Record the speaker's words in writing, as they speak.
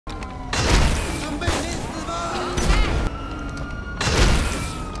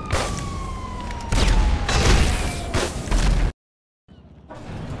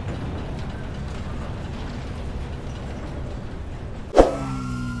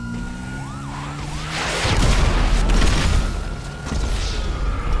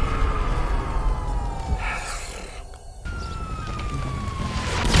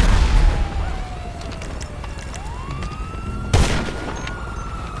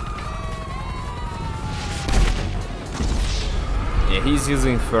Yeah, he's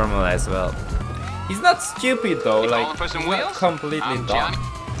using thermal as well. He's not stupid though, like, he's not completely dumb.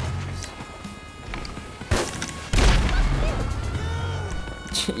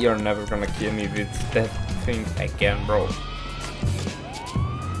 You're never gonna kill me with that thing again, bro.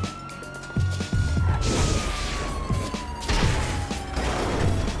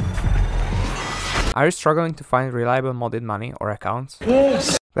 Are you struggling to find reliable modded money or accounts?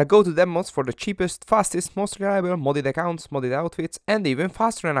 Yes! Well, go to Demos for the cheapest, fastest, most reliable modded accounts, modded outfits, and even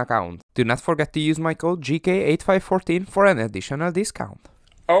faster an account. Do not forget to use my code GK8514 for an additional discount.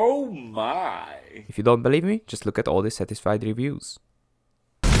 Oh my! If you don't believe me, just look at all the satisfied reviews.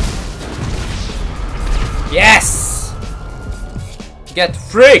 Yes! Get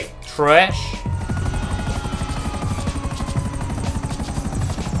free, trash!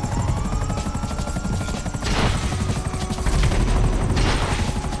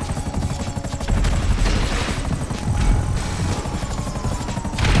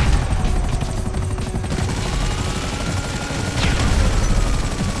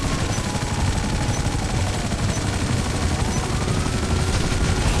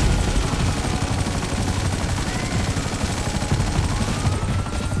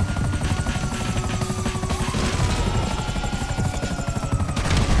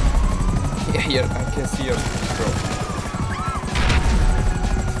 Here, I can see your bro.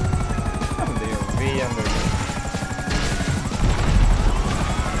 They are way under you.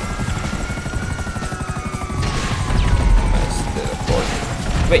 Nice teleport.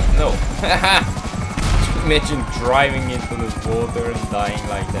 Wait, no. Imagine driving into the water and dying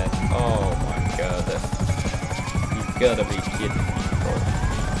like that. Oh my god. You gotta be kidding me, bro.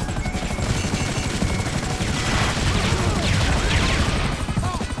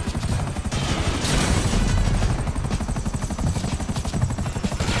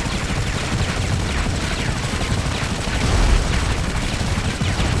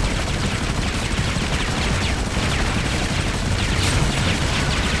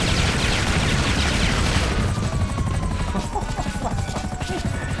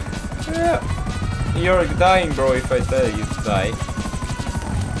 You're dying, bro, if I tell you to die.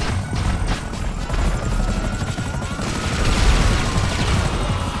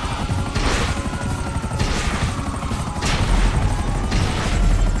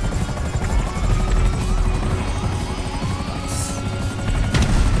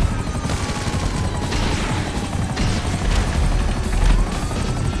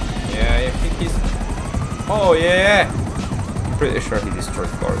 Yeah, I think he's... Oh, yeah! I'm pretty sure he destroyed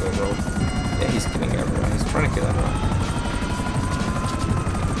cargo, bro. Yeah, he's killing everyone. He's trying to kill everyone.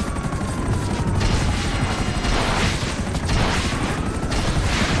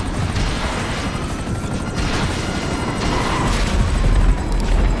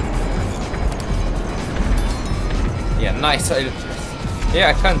 Yeah, nice. Yeah,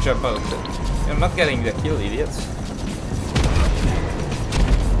 I can't jump out. You're not getting the kill, idiots.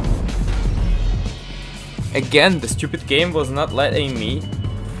 Again, the stupid game was not letting me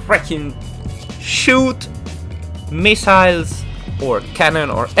freaking shoot missiles or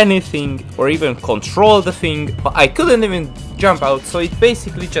cannon or anything, or even control the thing, but I couldn't even jump out, so it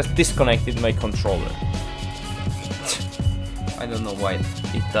basically just disconnected my controller. I don't know why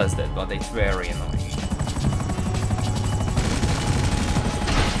it does that, but it's very annoying.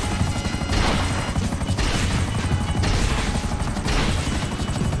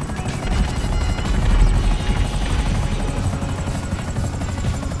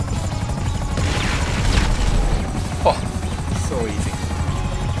 So easy.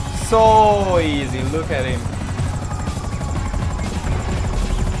 So easy, look at him.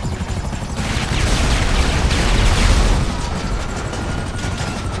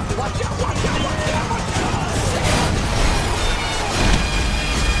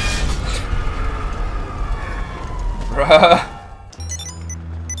 Bruh.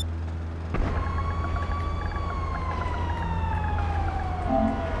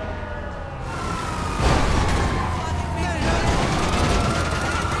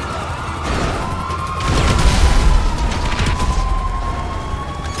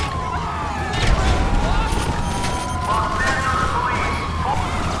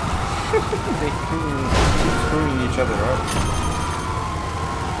 Screwing each other up.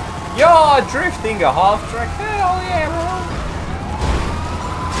 Yo, drifting a half track. Hell yeah, bro.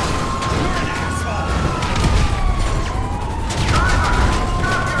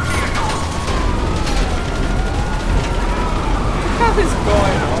 What is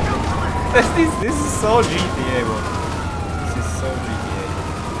going on? This is so GTA, bro. This is so GTA.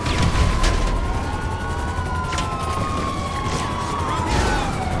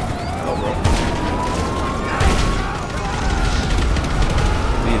 Hello, bro.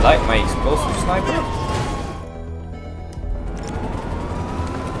 like my explosive sniper?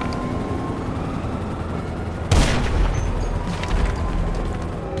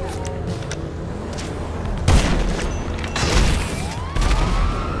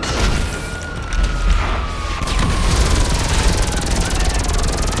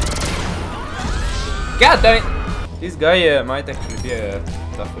 God damn it! This guy might actually be a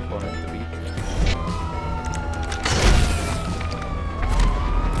tough opponent to beat.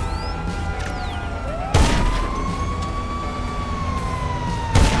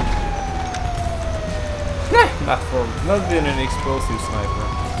 Not being an explosive sniper.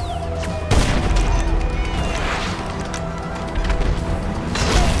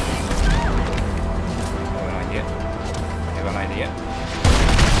 I have an idea.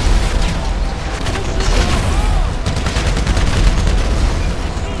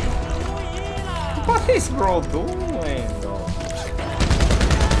 What is bro doing though?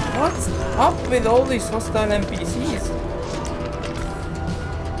 What's up with all these hostile NPCs?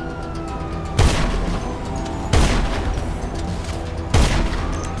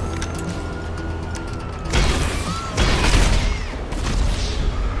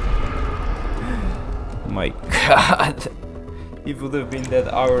 My god, he would have been dead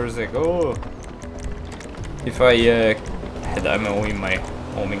hours ago if I had ammo in my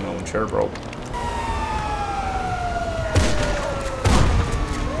homing launcher, bro.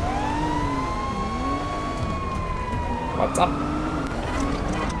 What's up?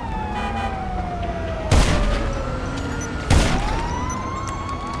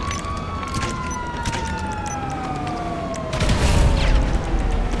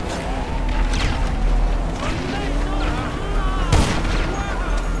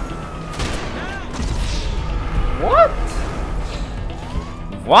 What?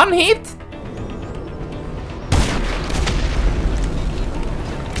 One hit?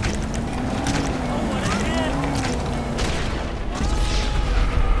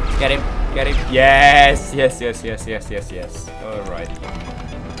 Get him, get him. Yes, yes, yes, yes, yes, yes, yes. Alright.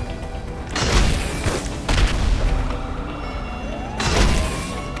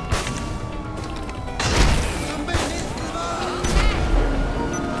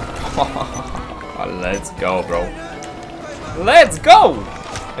 Let's go, bro. Let's go!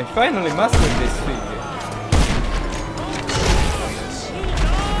 I finally mastered this thing.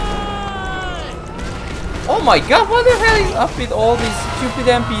 Oh my god, what the hell is up with all these stupid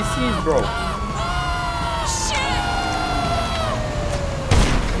NPCs, bro?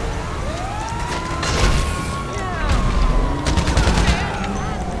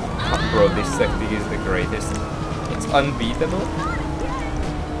 Oh, bro, this tactic is the greatest. It's unbeatable.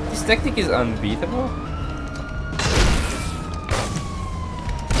 This tactic is unbeatable.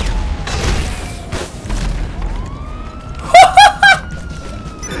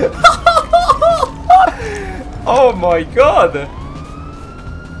 Oh my god!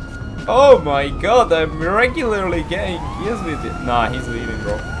 Oh my god, I'm regularly getting kills with it. Nah, he's leaving,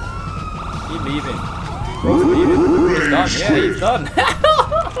 bro. He's leaving. Bro's leaving. He's done. Yeah, he's done.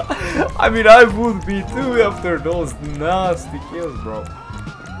 I mean, I would be too after those nasty kills, bro.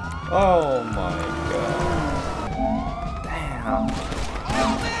 Oh my god. Damn.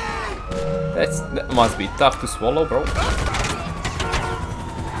 That must be tough to swallow, bro.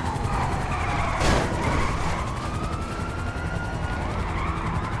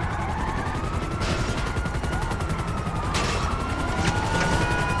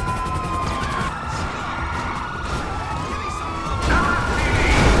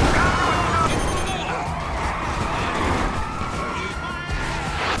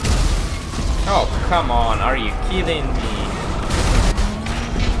 Oh, come on, are you kidding me?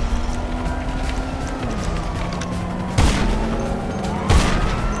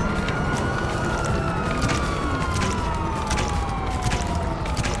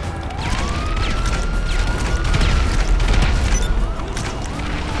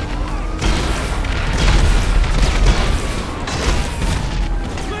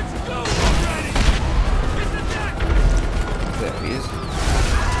 There he is.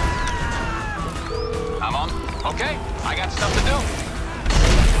 I'm on. Okay, I got stuff to do.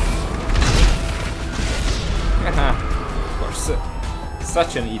 Of course.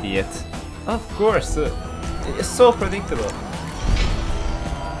 Such an idiot. Of course. It's so predictable.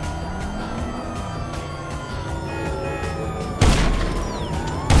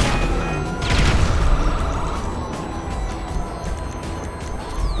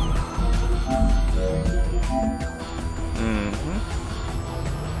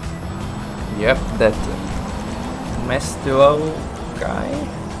 Yep, that Mestilo guy.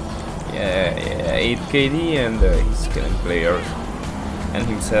 Yeah, 8 KD and he's killing players. and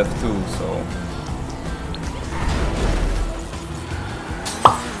himself too, so...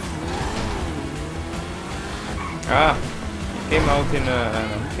 Ah! Came out in an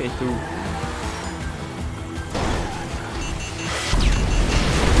MK2.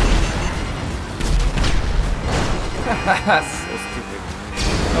 So stupid.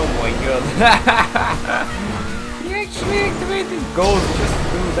 Oh my god. He actually activated gold just to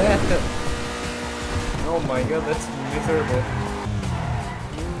do that. Oh my god, that's miserable.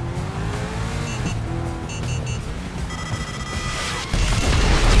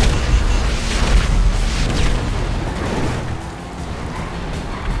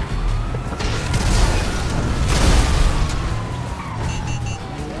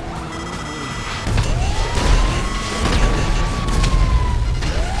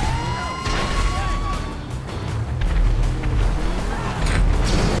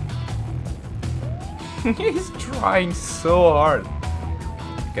 He's trying so hard.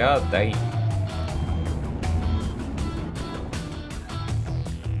 God dang.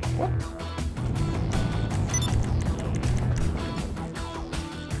 What?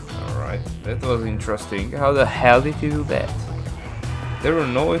 Alright, that was interesting. How the hell did he do that? There were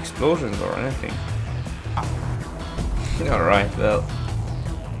no explosions or anything. Alright, well,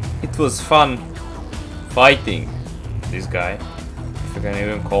 it was fun fighting this guy, if you can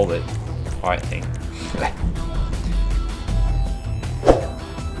even call it fighting.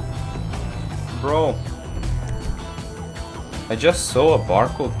 Bro, I just saw a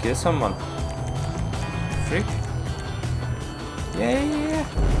barcode kill someone. Freak. Yeah.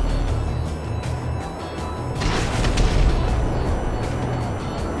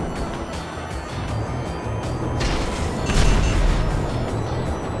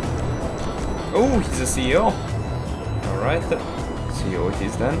 Oh, he's a CEO. Alright, CEO it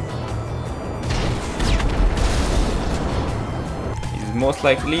is then. He's most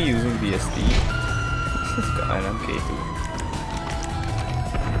likely using BSD. He's got an MK2.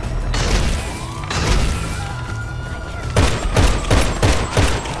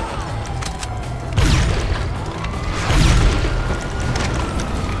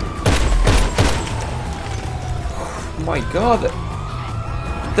 Oh my god!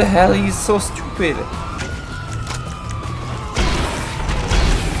 What the hell, he's so stupid!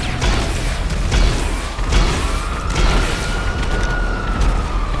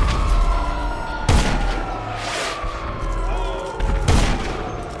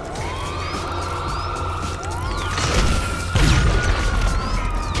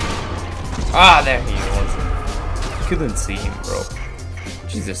 Ah, there he was. Couldn't see him, bro.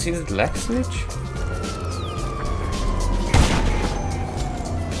 Jesus, is it lag switch?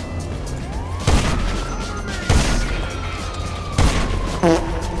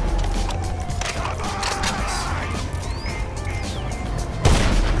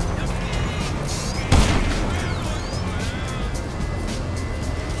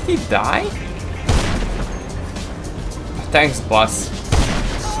 Did he die? Thanks, boss.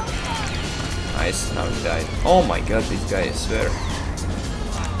 Nice, now he died. Oh my god, this guy, I swear.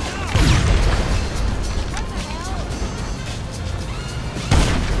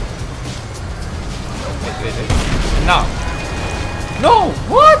 Wait. No! No!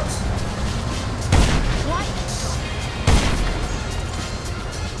 What?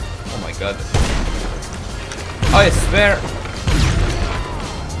 Oh my god. I swear.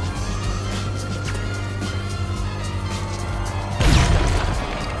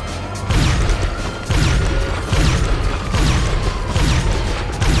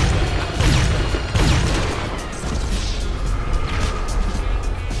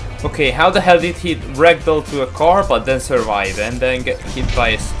 Okay, how the hell did he ragdoll to a car but then survive and then get hit by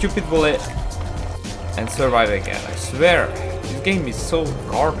a stupid bullet and survive again? I swear, this game is so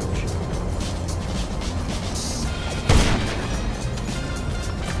garbage.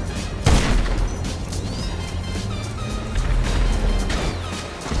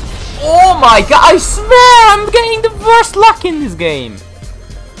 Oh my god, I swear I'm getting the worst luck in this game.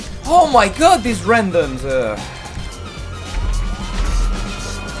 Oh my god, these randoms.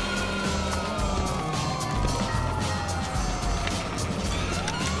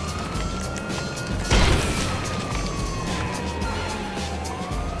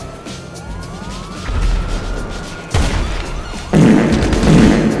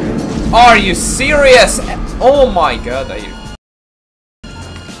 Are you serious? Oh my god, are you...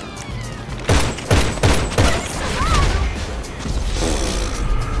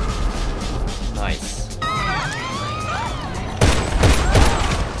 Nice.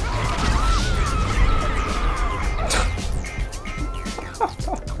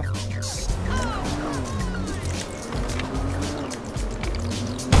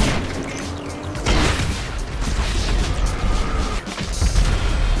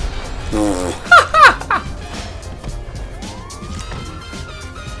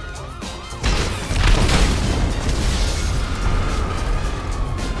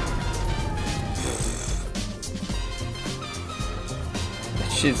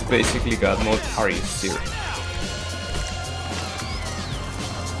 shit's basically God mode. Are you serious?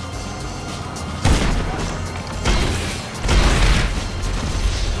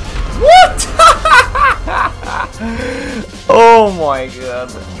 What? Oh my god.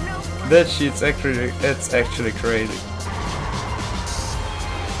 That shit's actually, it's actually crazy.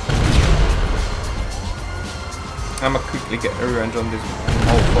 I'ma quickly get revenge on this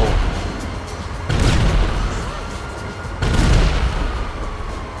mofo.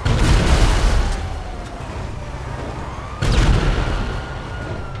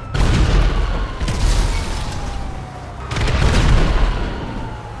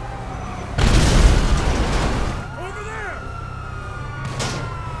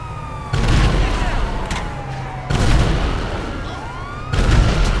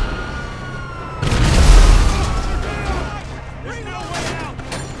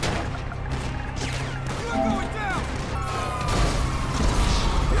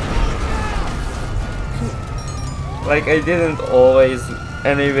 Like I didn't always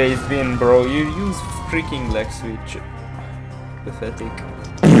anyways win, bro. You use freaking leg switch. Pathetic.